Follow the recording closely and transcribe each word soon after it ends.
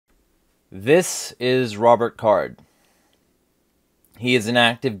This is Robert Card. He is an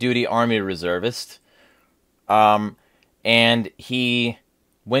active duty Army reservist, and he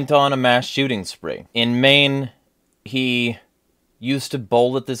went on a mass shooting spree. In Maine, he used to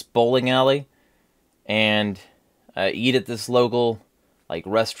bowl at this bowling alley and eat at this local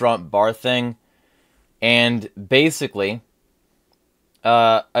restaurant bar thing. And basically,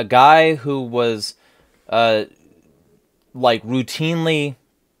 a guy who was routinely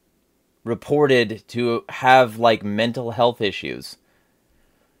reported to have mental health issues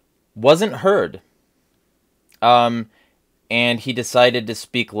wasn't heard. And he decided to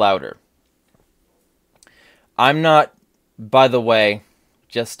speak louder. I'm not, by the way,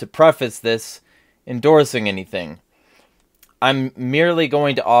 just to preface this, endorsing anything. I'm merely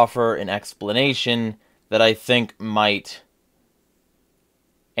going to offer an explanation that I think might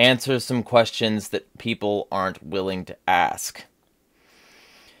answer some questions that people aren't willing to ask.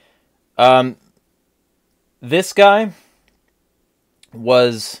 This guy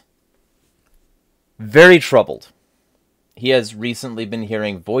was very troubled. He has recently been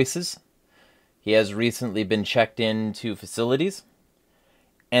hearing voices. He has recently been checked into facilities,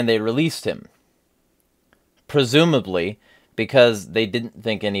 and they released him. Presumably because they didn't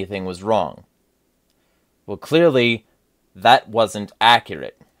think anything was wrong. Well, clearly that wasn't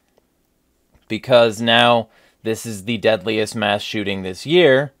accurate, because now this is the deadliest mass shooting this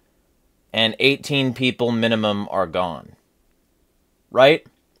year, and 18 people minimum are gone. Right?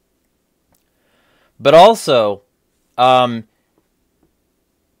 But also,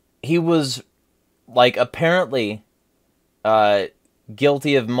 he was, apparently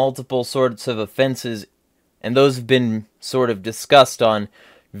guilty of multiple sorts of offenses, and those have been sort of discussed on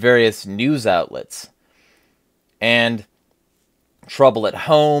various news outlets. And trouble at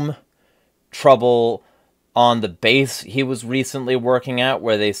home, trouble on the base he was recently working at,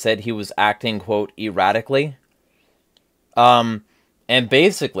 where they said he was acting, quote, erratically. And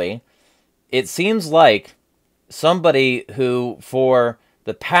basically, it seems like somebody who, for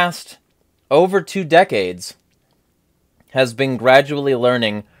the past over 2 decades, has been gradually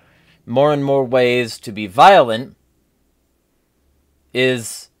learning more and more ways to be violent,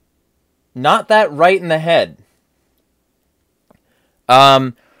 is not that right in the head.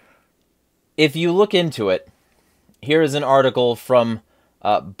 If you look into it, here is an article from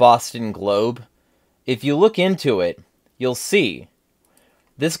Boston Globe. If you look into it, you'll see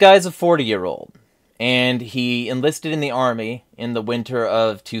this guy's a 40-year-old, and he enlisted in the Army in the winter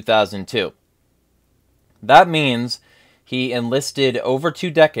of 2002. That means he enlisted over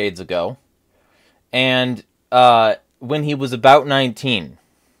 2 decades ago, and when he was about 19.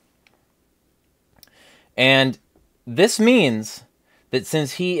 And this means that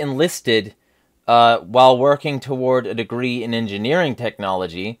since he enlisted while working toward a degree in engineering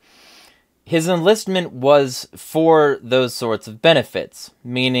technology, his enlistment was for those sorts of benefits,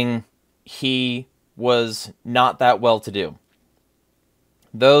 meaning he was not that well-to-do.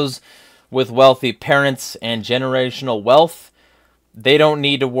 Those with wealthy parents and generational wealth, they don't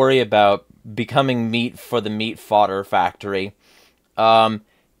need to worry about becoming meat for the meat fodder factory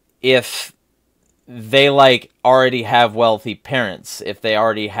if they already have wealthy parents, if they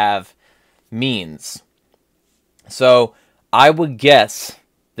already have means. So I would guess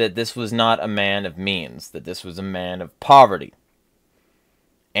that this was not a man of means, that this was a man of poverty.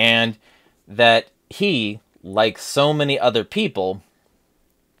 And that he, like so many other people,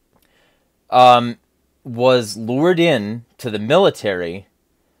 was lured in to the military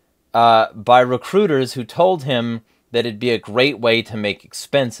by recruiters who told him that it'd be a great way to make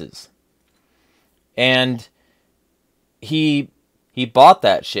expenses. And he bought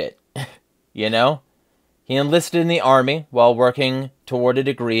that shit, you know? He enlisted in the Army while working toward a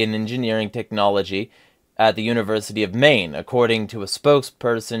degree in engineering technology at the University of Maine, according to a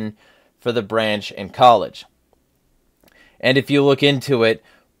spokesperson for the branch and college. And if you look into it,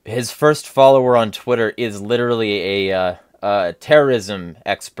 his first follower on Twitter is literally a terrorism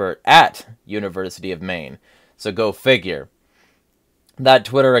expert at University of Maine. So go figure. That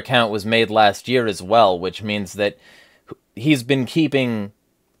Twitter account was made last year as well, which means that he's been keeping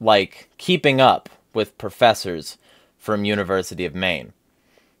up with professors from University of Maine.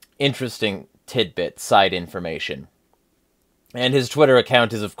 Interesting tidbit, side information. And his Twitter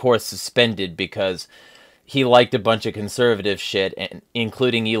account is, of course, suspended because he liked a bunch of conservative shit,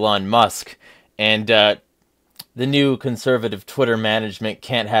 including Elon Musk, and the new conservative Twitter management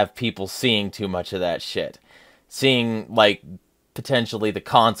can't have people seeing too much of that shit. Seeing, potentially the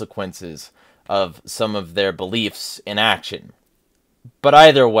consequences of some of their beliefs in action. But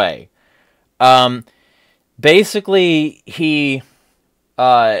either way, basically, he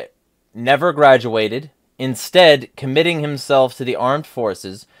never graduated, instead committing himself to the armed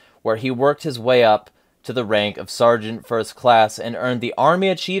forces, where he worked his way up to the rank of Sergeant First Class and earned the Army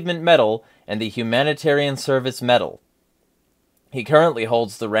Achievement Medal and the Humanitarian Service Medal. He currently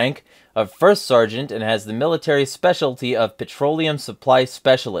holds the rank of First Sergeant and has the military specialty of Petroleum Supply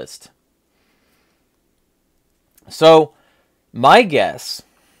Specialist. So, my guess,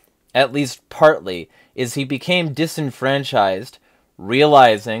 at least partly, is he became disenfranchised,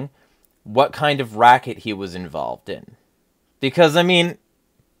 realizing what kind of racket he was involved in. Because, I mean,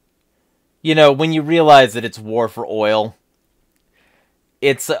 you know, when you realize that it's war for oil,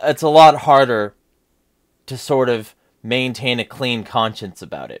 it's a lot harder to sort of maintain a clean conscience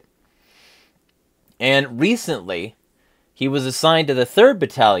about it. And recently, he was assigned to the 3rd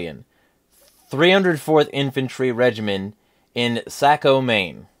Battalion, 304th Infantry Regiment in Saco,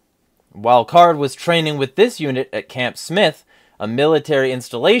 Maine. While Card was training with this unit at Camp Smith, a military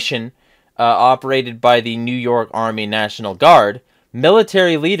installation operated by the New York Army National Guard,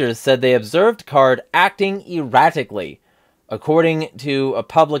 military leaders said they observed Card acting erratically, according to a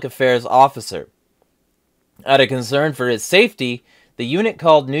public affairs officer. Out of concern for his safety, the unit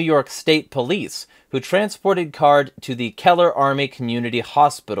called New York State Police, who transported Card to the Keller Army Community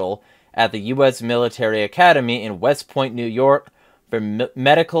Hospital at the U.S. Military Academy in West Point, New York, for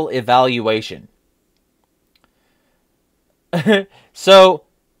medical evaluation. So,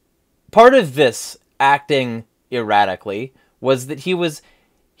 part of this acting erratically was that he was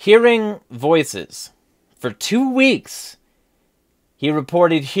hearing voices. For 2 weeks, he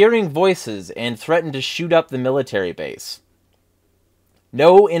reported hearing voices and threatened to shoot up the military base.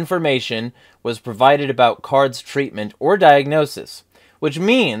 No information was provided about Card's treatment or diagnosis, which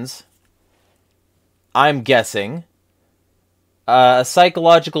means, I'm guessing, a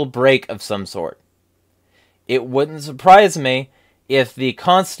psychological break of some sort. It wouldn't surprise me if the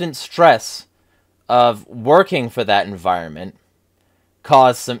constant stress of working for that environment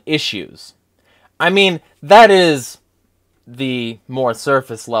caused some issues. I mean, that is the more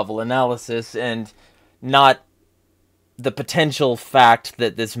surface level analysis and not the potential fact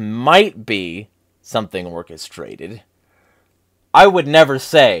that this might be something orchestrated. I would never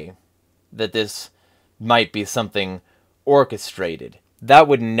say that this might be something orchestrated. That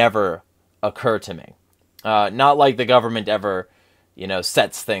would never occur to me. Not like the government ever,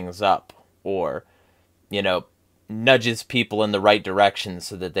 sets things up or, nudges people in the right direction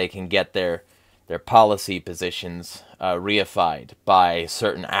so that they can get their policy positions reified by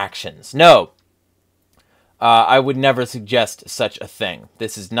certain actions. No, I would never suggest such a thing.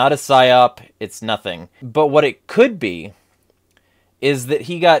 This is not a psyop, it's nothing. But what it could be is that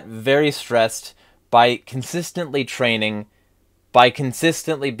he got very stressed by consistently training, by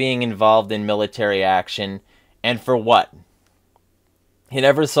consistently being involved in military action, and for what? He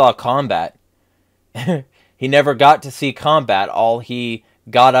never saw combat. He never got to see combat. All he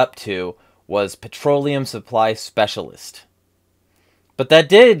got up to was Petroleum Supply Specialist. But that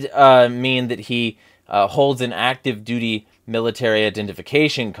did mean that he holds an active duty military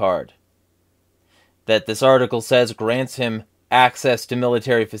identification card that this article says grants him access to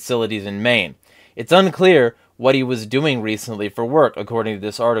military facilities in Maine. It's unclear what he was doing recently for work, according to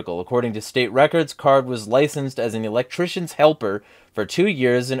this article. According to state records, Card was licensed as an electrician's helper for 2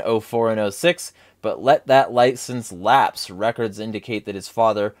 years in 2004 and 2006, but let that license lapse. Records indicate that his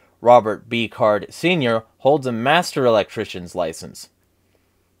father, Robert B. Card Sr., holds a master electrician's license.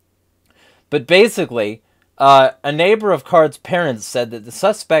 But basically, a neighbor of Card's parents said that the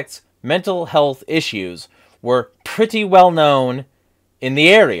suspect's mental health issues were pretty well known in the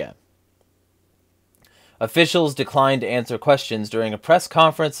area. Officials declined to answer questions during a press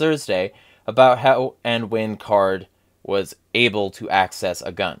conference Thursday about how and when Card was able to access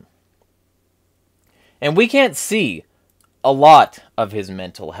a gun. And we can't see a lot of his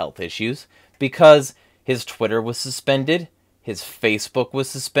mental health issues because his Twitter was suspended, his Facebook was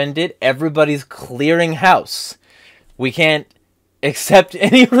suspended, everybody's clearing house. We can't accept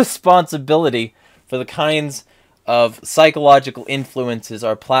any responsibility for the kinds of psychological influences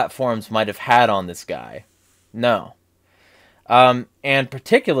our platforms might have had on this guy. No. And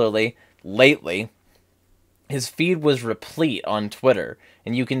particularly, lately, his feed was replete on Twitter,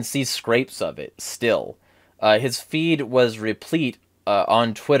 and you can see scrapes of it still. His feed was replete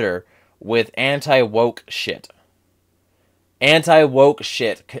on Twitter with anti-woke shit. Anti-woke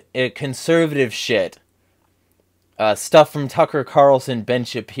shit, conservative shit. Stuff from Tucker Carlson, Ben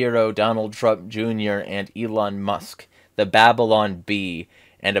Shapiro, Donald Trump Jr., and Elon Musk, the Babylon Bee,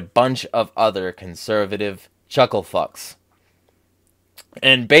 and a bunch of other conservative chuckle fucks.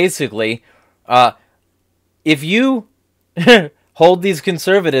 And basically, if you hold these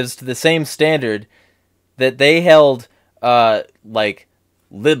conservatives to the same standard that they held, like,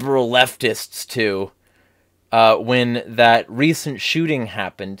 liberal leftists to, when that recent shooting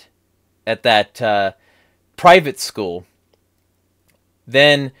happened at that private school,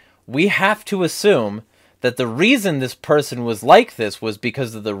 then we have to assume that the reason this person was like this was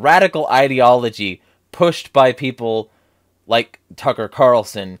because of the radical ideology pushed by people like Tucker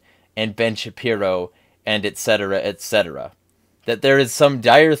Carlson and Ben Shapiro and etc., etc. That there is some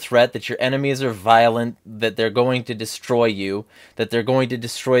dire threat, that your enemies are violent, that they're going to destroy you, that they're going to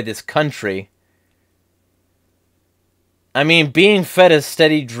destroy this country. I mean, being fed a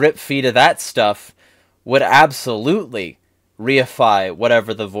steady drip feed of that stuff would absolutely reify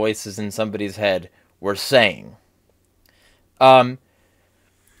whatever the voices in somebody's head were saying. You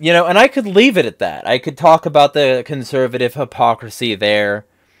know, and I could leave it at that. I could talk about the conservative hypocrisy there.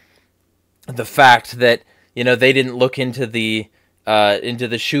 The fact that, you know, they didn't look into the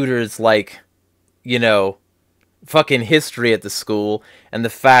shooters, like, you know, fucking history at the school, and the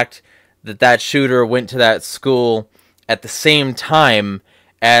fact that that shooter went to that school at the same time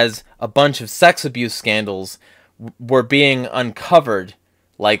as a bunch of sex abuse scandals were being uncovered,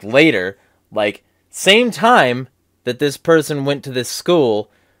 like, later, like, same time that this person went to this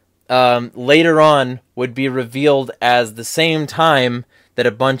school, later on would be revealed as the same time that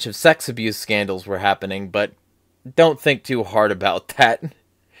a bunch of sex abuse scandals were happening. But don't think too hard about that.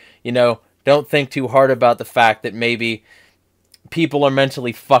 You know, don't think too hard about the fact that maybe people are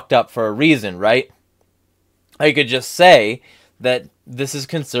mentally fucked up for a reason, right? I could just say that this is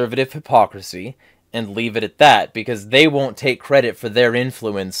conservative hypocrisy and leave it at that, because they won't take credit for their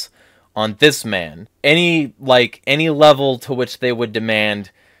influence on this man. Any level to which they would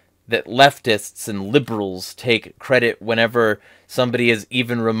demand that leftists and liberals take credit whenever somebody is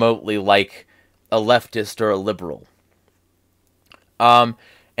even remotely like a leftist or a liberal. And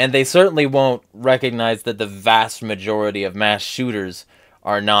they certainly won't recognize that the vast majority of mass shooters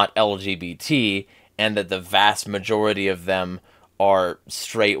are not LGBT, and that the vast majority of them are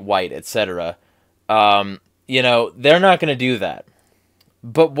straight, white, etc. You know, they're not going to do that.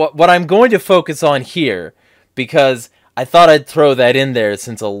 But what I'm going to focus on here, because I thought I'd throw that in there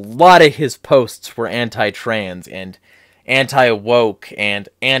since a lot of his posts were anti-trans and anti-woke and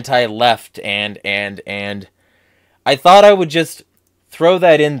anti-left and I thought I would just throw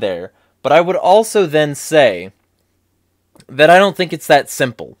that in there. But I would also then say that I don't think it's that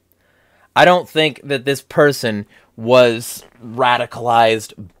simple. I don't think that this person was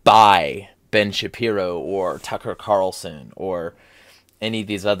radicalized by Ben Shapiro or Tucker Carlson or any of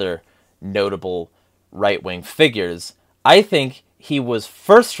these other notable right-wing figures. I think he was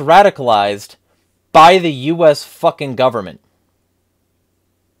first radicalized by the U.S. fucking government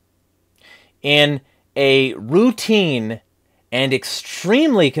in a routine and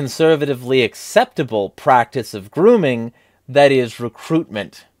extremely conservatively acceptable practice of grooming that is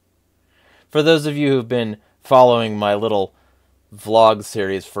recruitment. For those of you who've been following my little vlog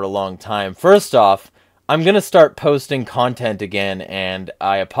series for a long time, first off, I'm going to start posting content again, and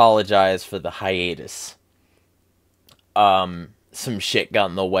I apologize for the hiatus. Some shit got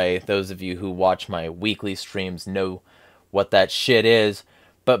in the way. Those of you who watch my weekly streams know what that shit is.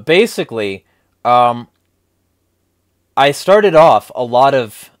 But basically, I started off a lot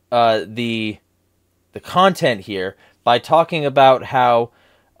of the content here by talking about how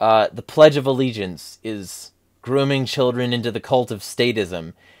the Pledge of Allegiance is grooming children into the cult of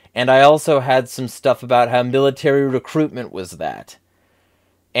statism. And I also had some stuff about how military recruitment was that.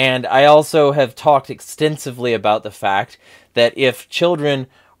 And I also have talked extensively about the fact that if children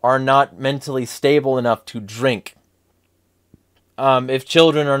are not mentally stable enough to drink, if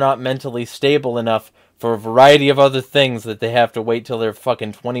children are not mentally stable enough for a variety of other things that they have to wait till they're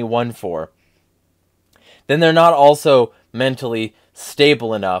fucking 21 for, then they're not also mentally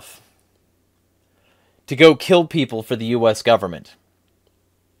stable enough to go kill people for the U.S. government.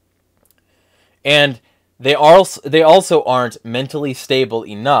 And they also aren't mentally stable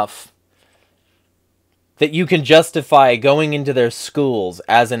enough that you can justify going into their schools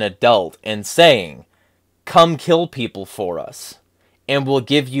as an adult and saying, come kill people for us, and we'll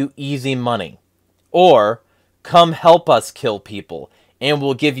give you easy money. Or, come help us kill people, and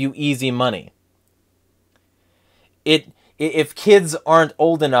we'll give you easy money. If kids aren't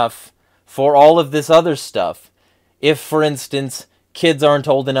old enough for all of this other stuff, if, for instance, kids aren't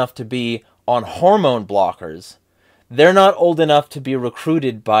old enough to be on hormone blockers, they're not old enough to be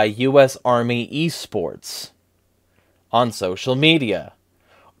recruited by U.S. Army esports on social media,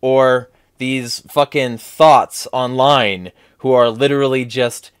 or these fucking thoughts online who are literally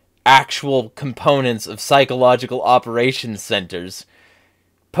just actual components of psychological operations centers,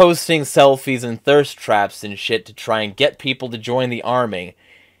 posting selfies and thirst traps and shit to try and get people to join the army.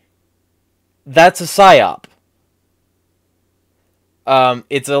 That's a psyop.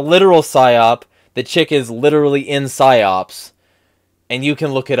 It's a literal psyop. The chick is literally in psyops, and you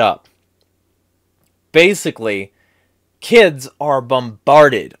can look it up. Basically, kids are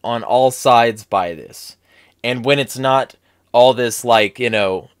bombarded on all sides by this. And when it's not all this, like, you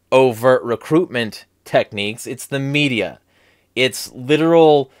know, overt recruitment techniques, it's the media. It's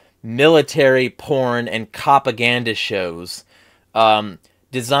literal military porn and propaganda shows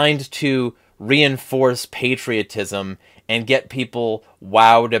designed to reinforce patriotism and get people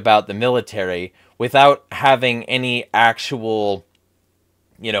wowed about the military without having any actual,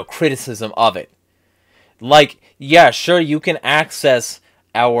 you know, criticism of it. Like, yeah, sure, you can access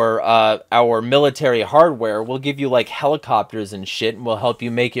our military hardware. We'll give you, like, helicopters and shit, and we'll help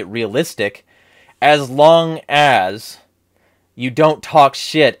you make it realistic, as long as you don't talk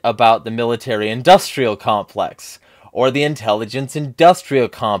shit about the military-industrial complex, or the intelligence-industrial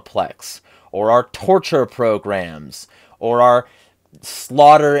complex, or our torture programs, or our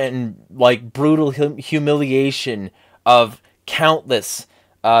slaughter and, like, brutal humiliation of countless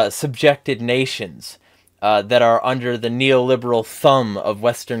subjected nations that are under the neoliberal thumb of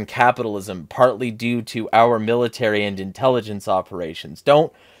Western capitalism, partly due to our military and intelligence operations.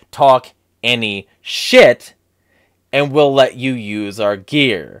 Don't talk any shit, and we'll let you use our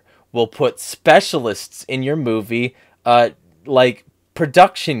gear. We'll put specialists in your movie, like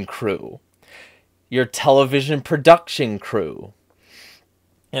production crew, your television production crew.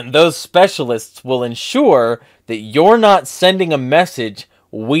 And those specialists will ensure that you're not sending a message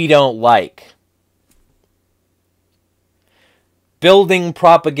we don't like. Building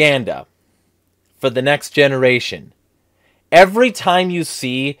propaganda for the next generation. Every time you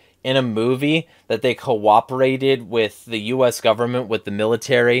see in a movie that they cooperated with the US government, with the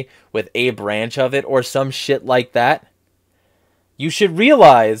military, with a branch of it, or some shit like that, you should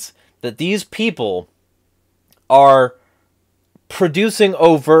realize that these people are producing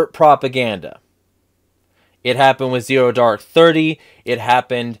overt propaganda. It happened with Zero Dark 30. It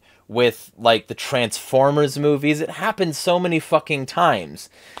happened with, like, the Transformers movies. It happened so many fucking times.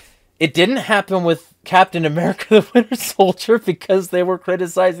 It didn't happen with Captain America the Winter Soldier because they were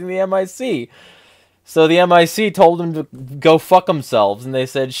criticizing the MIC. So the MIC told them to go fuck themselves, and they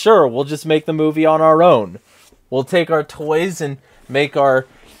said, sure, we'll just make the movie on our own. We'll take our toys and make our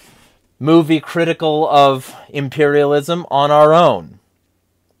movie critical of imperialism on our own.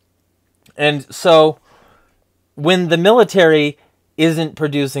 And so, when the military isn't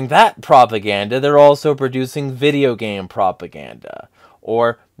producing that propaganda, they're also producing video game propaganda,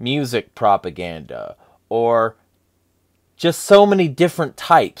 or music propaganda, or just so many different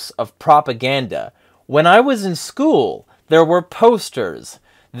types of propaganda. When I was in school, there were posters,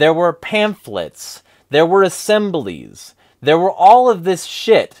 there were pamphlets, there were assemblies, there were all of this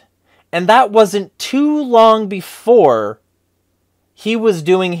shit. And that wasn't too long before he was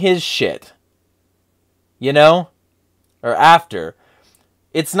doing his shit. You know? Or after.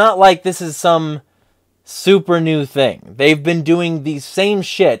 It's not like this is some super new thing. They've been doing the same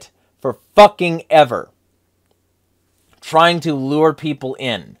shit for fucking ever. Trying to lure people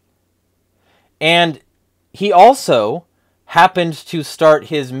in. And he also happened to start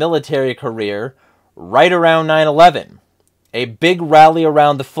his military career right around 9/11. A big rally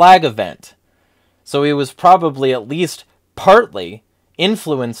around the flag event. So he was probably at least partly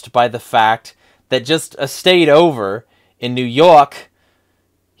influenced by the fact that just a state over in New York,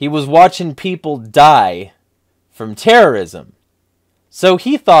 he was watching people die from terrorism. So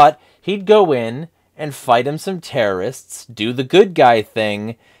he thought he'd go in and fight him some terrorists, do the good guy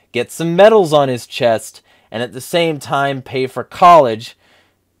thing, get some medals on his chest, and at the same time pay for college.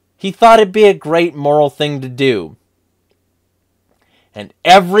 He thought it'd be a great moral thing to do. And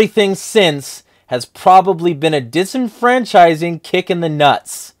everything since has probably been a disenfranchising kick in the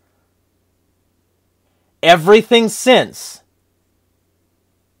nuts. Everything since.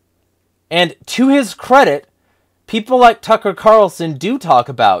 And to his credit, people like Tucker Carlson do talk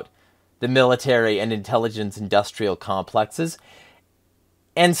about the military and intelligence industrial complexes.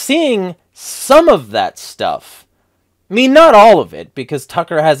 And seeing some of that stuff, I mean, not all of it, because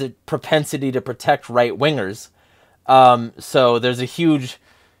Tucker has a propensity to protect right-wingers. So there's a huge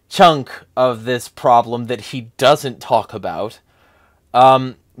chunk of this problem that he doesn't talk about,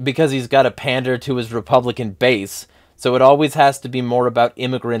 because he's got to pander to his Republican base. So it always has to be more about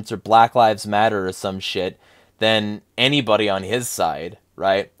immigrants or Black Lives Matter or some shit than anybody on his side,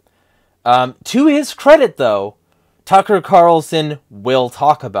 right? To his credit, though, Tucker Carlson will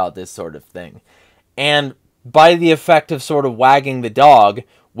talk about this sort of thing. And by the effect of sort of wagging the dog,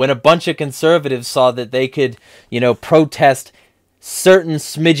 when a bunch of conservatives saw that they could, protest certain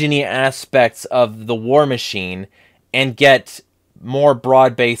smidgeny aspects of the war machine and get more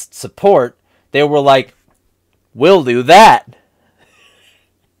broad-based support, they were like, we'll do that.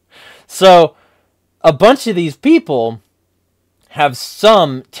 So, a bunch of these people have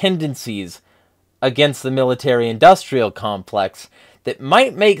some tendencies against the military-industrial complex that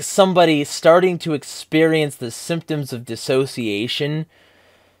might make somebody starting to experience the symptoms of dissociation,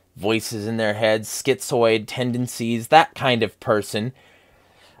 voices in their heads, schizoid tendencies, that kind of person,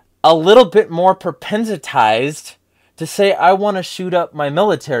 a little bit more propensitized to say, I want to shoot up my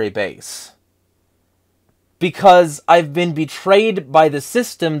military base because I've been betrayed by the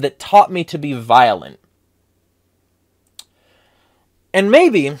system that taught me to be violent. And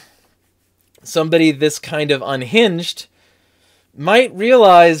maybe somebody this kind of unhinged might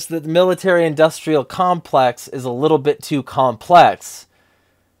realize that the military-industrial complex is a little bit too complex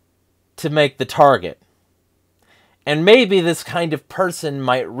to make the target. And maybe this kind of person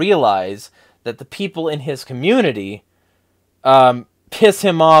might realize that the people in his community piss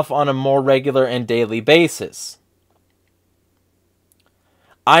him off on a more regular and daily basis.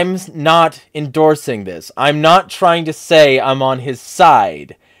 I'm not endorsing this. I'm not trying to say I'm on his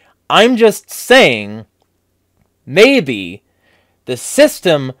side. I'm just saying maybe the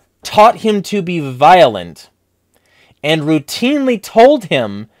system taught him to be violent and routinely told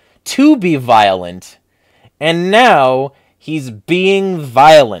him to be violent, and now he's being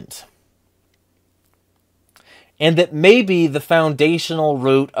violent. And that maybe the foundational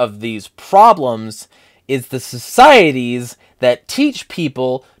root of these problems is the societies that teach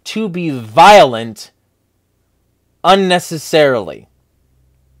people to be violent unnecessarily.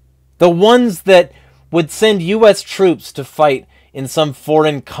 The ones that would send U.S. troops to fight in some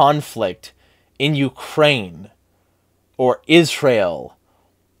foreign conflict in Ukraine or Israel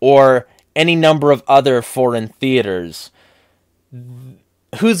or any number of other foreign theaters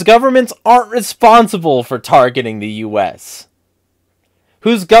whose governments aren't responsible for targeting the U.S.,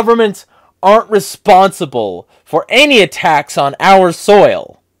 whose governments aren't responsible for any attacks on our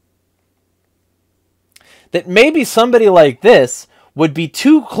soil. That maybe somebody like this would be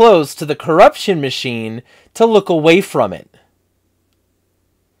too close to the corruption machine to look away from it.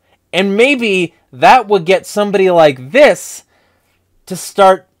 And maybe that would get somebody like this to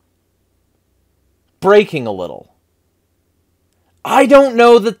start breaking a little. I don't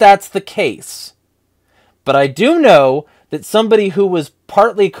know that that's the case. But I do know that somebody who was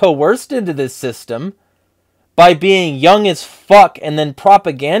partly coerced into this system by being young as fuck and then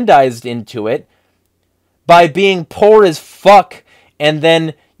propagandized into it, by being poor as fuck and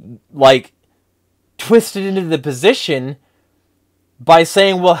then, twisted into the position by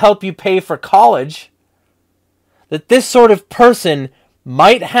saying, we'll help you pay for college, that this sort of person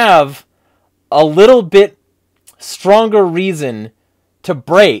might have a little bit stronger reason to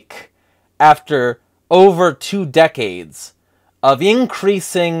break after over 2 decades of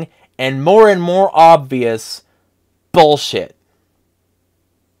increasing and more obvious bullshit.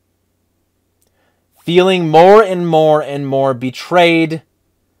 Feeling more and more betrayed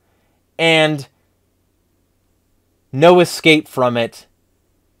and no escape from it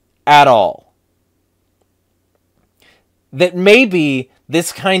at all. That maybe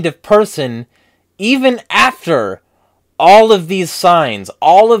this kind of person, even after all of these signs,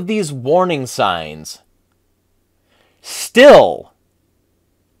 all of these warning signs, still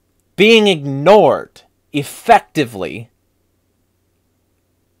being ignored effectively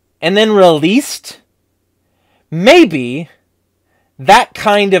and then released, maybe that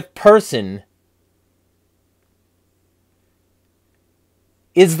kind of person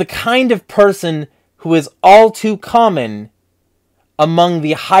is the kind of person who is all too common among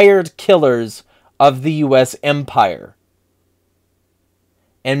the hired killers of the U.S. empire.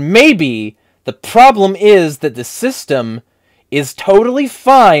 And maybe the problem is that the system is totally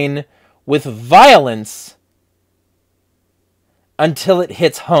fine with violence until it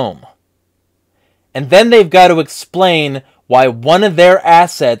hits home. And then they've got to explain why one of their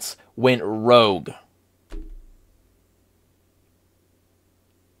assets went rogue.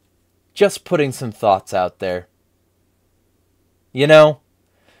 Just putting some thoughts out there.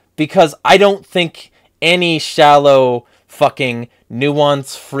 Because I don't think any shallow, fucking,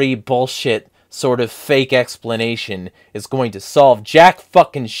 nuance-free bullshit sort of fake explanation is going to solve jack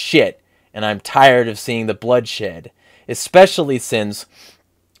fucking shit, and I'm tired of seeing the bloodshed. Especially since,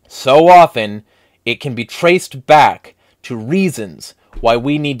 so often, it can be traced back to reasons why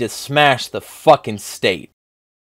we need to smash the fucking state.